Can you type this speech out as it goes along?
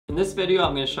In this video,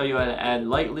 I'm going to show you how to add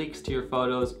light leaks to your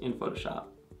photos in Photoshop.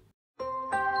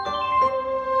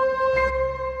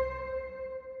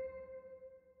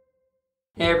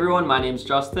 Hey everyone, my name is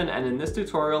Justin, and in this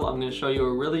tutorial I'm going to show you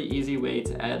a really easy way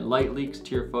to add light leaks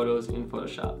to your photos in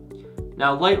Photoshop.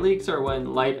 Now, light leaks are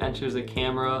when light enters a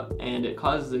camera and it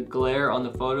causes a glare on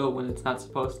the photo when it's not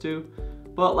supposed to,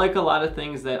 but like a lot of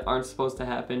things that aren't supposed to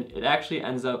happen, it actually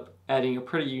ends up adding a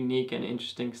pretty unique and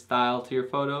interesting style to your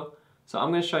photo. So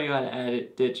I'm going to show you how to add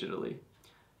it digitally.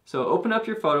 So open up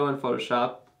your photo in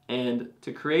Photoshop, and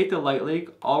to create the light leak,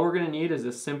 all we're going to need is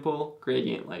a simple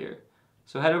gradient layer.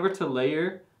 So head over to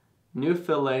Layer, New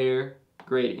Fill Layer,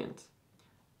 Gradient.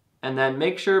 And then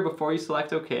make sure before you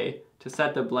select OK to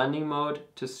set the blending mode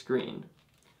to Screen.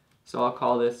 So I'll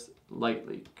call this Light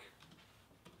Leak.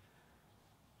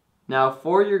 Now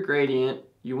for your gradient,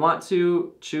 you want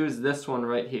to choose this one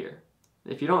right here.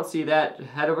 If you don't see that,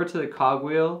 head over to the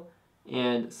cogwheel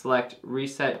and select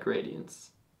Reset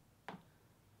Gradients.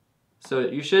 So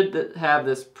you should have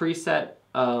this preset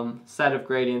set of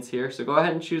gradients here. So go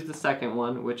ahead and choose the second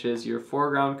one, which is your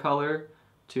foreground color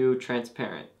to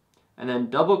transparent. And then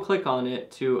double click on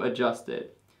it to adjust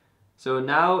it. So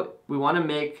now we want to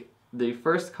make the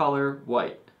first color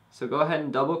white. So go ahead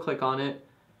and double click on it,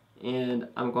 and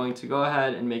I'm going to go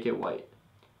ahead and make it white.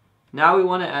 Now we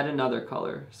want to add another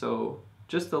color. So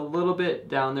just a little bit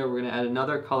down there, we're going to add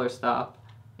another color stop,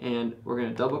 and we're going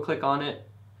to double click on it.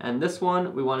 And this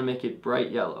one, we want to make it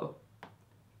bright yellow.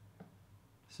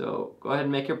 So go ahead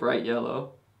and make it bright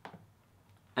yellow.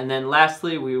 And then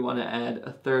lastly, we want to add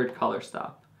a third color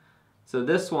stop. So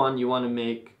this one you want to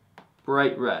make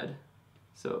bright red.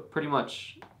 So pretty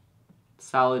much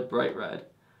solid bright red.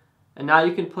 And now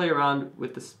you can play around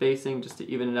with the spacing just to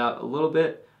even it out a little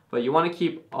bit, but you want to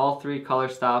keep all three color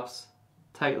stops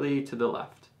tightly to the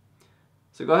left.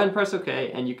 So go ahead and press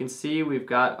OK, and you can see we've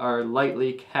got our light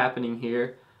leak happening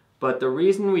here. But the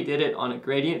reason we did it on a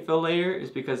gradient fill layer is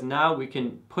because now we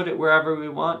can put it wherever we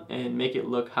want and make it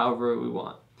look however we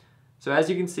want. So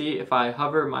as you can see, if I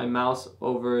hover my mouse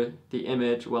over the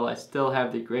image while I still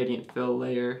have the gradient fill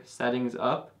layer settings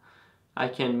up, I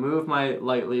can move my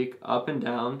light leak up and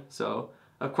down. So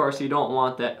of course you don't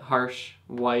want that harsh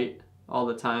white all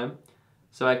the time.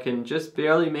 So I can just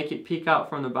barely make it peek out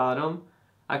from the bottom.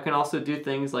 I can also do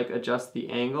things like adjust the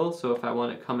angle. So if I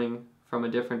want it coming from a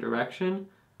different direction,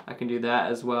 I can do that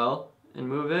as well and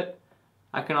move it.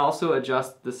 I can also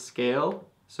adjust the scale,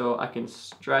 so I can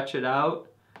stretch it out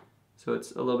so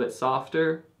it's a little bit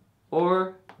softer,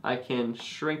 or I can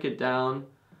shrink it down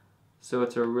so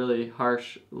it's a really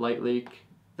harsh light leak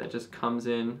that just comes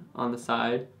in on the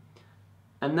side.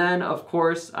 And then of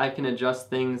course I can adjust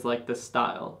things like the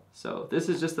style. So this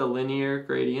is just a linear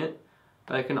gradient,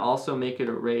 but I can also make it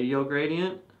a radial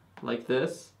gradient like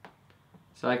this.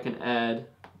 So I can add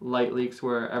light leaks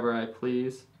wherever I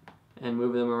please and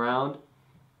move them around.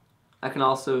 I can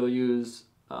also use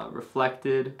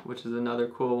reflected, which is another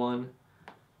cool one,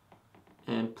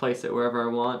 and place it wherever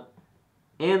I want.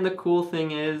 And the cool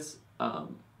thing is,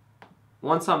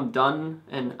 once I'm done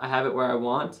and I have it where I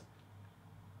want,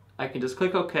 I can just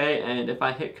click OK, and if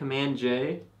I hit Command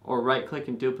J or right click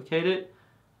and duplicate it,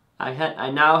 I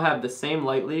now have the same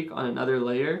light leak on another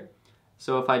layer.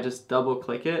 So if I just double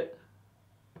click it,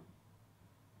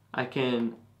 I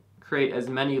can create as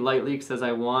many light leaks as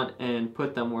I want and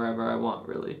put them wherever I want,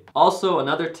 really. Also,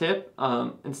 another tip,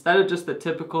 instead of just the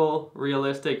typical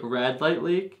realistic red light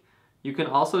leak, you can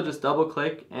also just double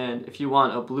click, and if you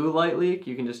want a blue light leak,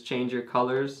 you can just change your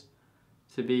colors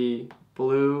to be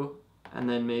blue and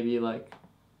then maybe like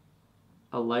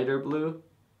a lighter blue.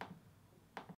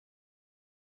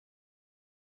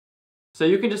 So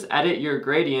you can just edit your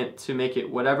gradient to make it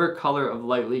whatever color of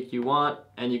light leak you want,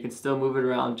 and you can still move it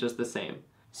around just the same.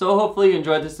 So hopefully you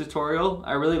enjoyed this tutorial.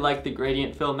 I really like the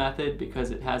gradient fill method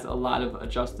because it has a lot of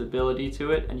adjustability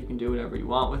to it and you can do whatever you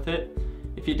want with it.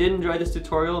 If you did enjoy this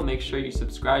tutorial, make sure you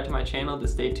subscribe to my channel to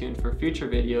stay tuned for future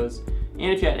videos.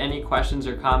 And if you had any questions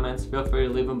or comments, feel free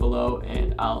to leave them below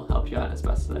and I'll help you out as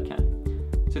best as I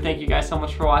can. So thank you guys so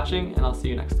much for watching, and I'll see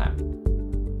you next time.